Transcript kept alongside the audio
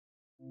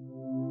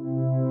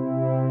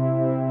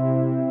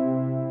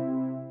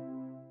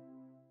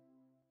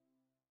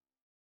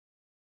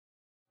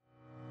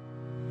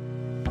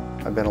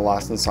I've been a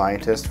Lawson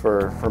scientist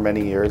for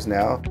many years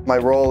now. My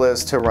role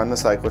is to run the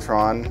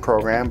cyclotron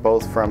program,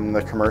 both from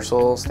the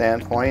commercial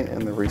standpoint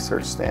and the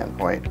research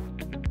standpoint.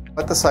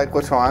 At the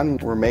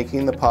cyclotron, we're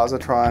making the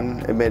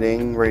positron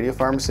emitting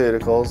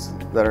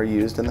radiopharmaceuticals that are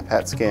used in the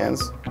PET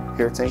scans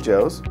here at St.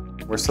 Joe's.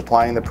 We're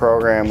supplying the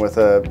program with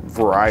a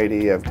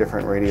variety of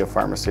different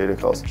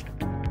radiopharmaceuticals.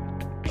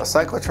 A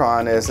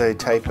cyclotron is a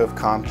type of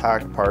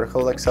compact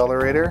particle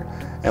accelerator,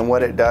 and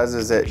what it does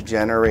is it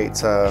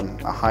generates a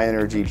high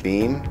energy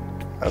beam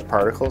of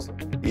particles.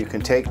 You can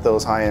take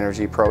those high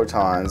energy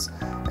protons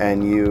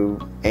and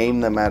you aim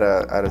them at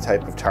a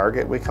type of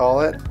target, we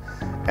call it,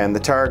 and the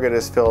target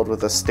is filled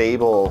with a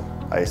stable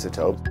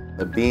isotope.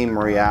 The beam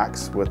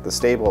reacts with the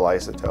stable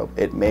isotope.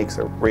 It makes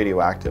a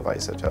radioactive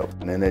isotope,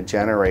 and then it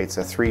generates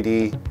a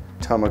 3D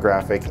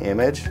tomographic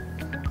image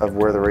of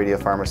where the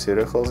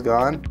radiopharmaceutical is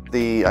gone.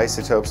 The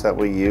isotopes that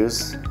we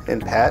use in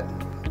PET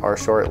are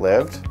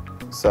short-lived,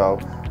 so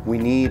we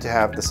need to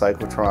have the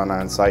cyclotron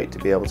on site to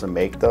be able to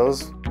make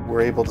those.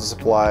 We're able to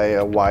supply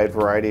a wide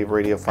variety of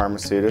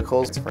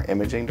radiopharmaceuticals for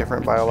imaging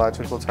different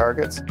biological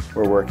targets.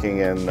 We're working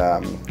in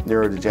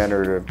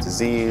neurodegenerative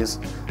disease.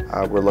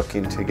 We're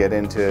looking to get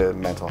into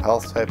mental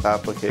health type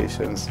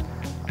applications,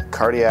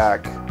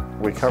 cardiac.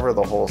 We cover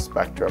the whole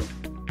spectrum.